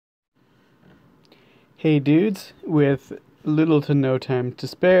Hey dudes, with little to no time to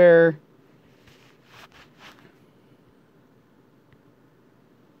spare.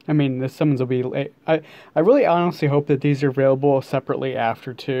 I mean, the summons will be late. I really honestly hope that these are available separately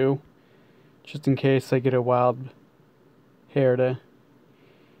after 2. Just in case I get a wild hair to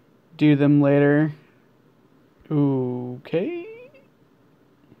do them later. Okay.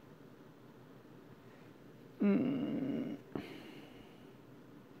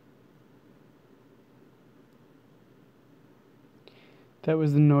 That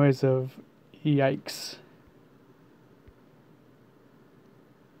was the noise of yikes.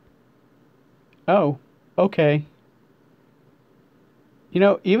 Oh, okay. You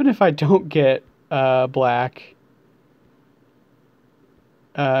know, even if I don't get black,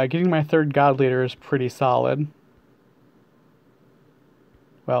 getting my third god leader is pretty solid.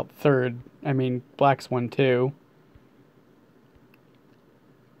 Well, third. I mean, black's one too.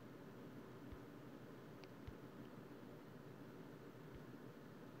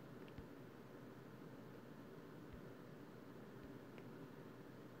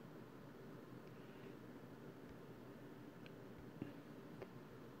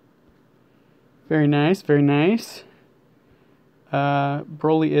 Very nice, very nice.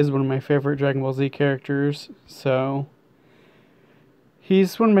 Broly is one of my favorite Dragon Ball Z characters, so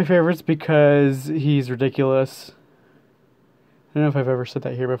he's one of my favorites because he's ridiculous. I don't know if I've ever said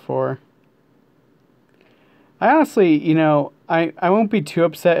that here before. I honestly, I won't be too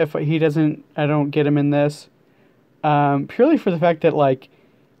upset if I don't get him in this. Purely for the fact that like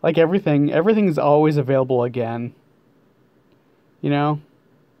everything's always available again. You know?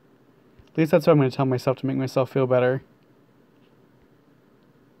 At least that's what I'm going to tell myself to make myself feel better.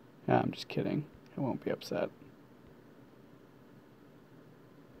 I'm just kidding. I won't be upset.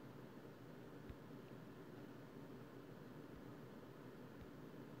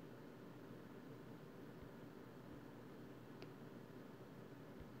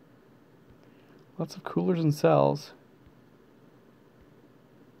 Lots of coolers and cells.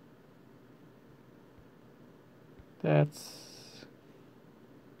 That's...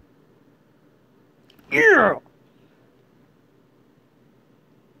 Yeah!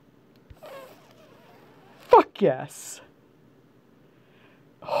 Fuck yes!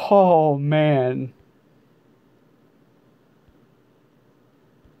 Oh, man.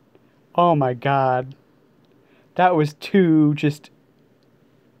 Oh my god. That was 2 just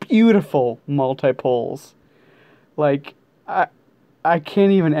beautiful multi-pulls. Like, I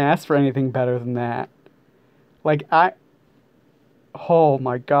can't even ask for anything better than that. Like, oh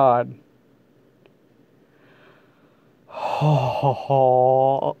my god.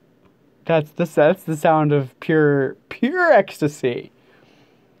 Oh, that's the sound of pure ecstasy.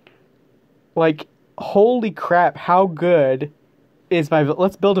 Like, holy crap, how good is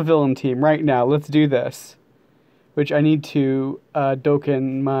let's build a villain team right now. Let's do this. Which I need to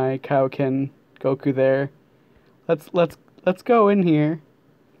Dokkan my Kaioken Goku there. Let's go in here.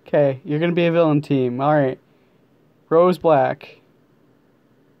 Okay, you're gonna be a villain team. Alright. Rose Black.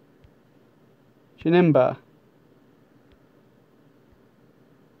 Janemba.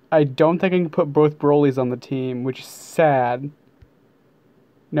 I don't think I can put both Brolys on the team, which is sad.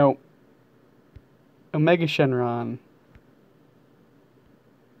 Nope. Omega Shenron.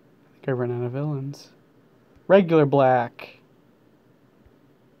 I think I ran out of villains. Regular Black.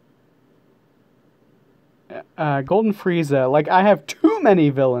 Golden Frieza. Like, I have too many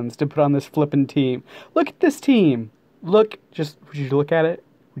villains to put on this flippin' team. Look at this team. Would you look at it?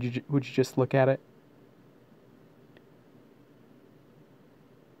 Would you just look at it?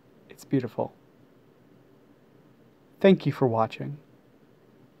 It's beautiful. Thank you for watching.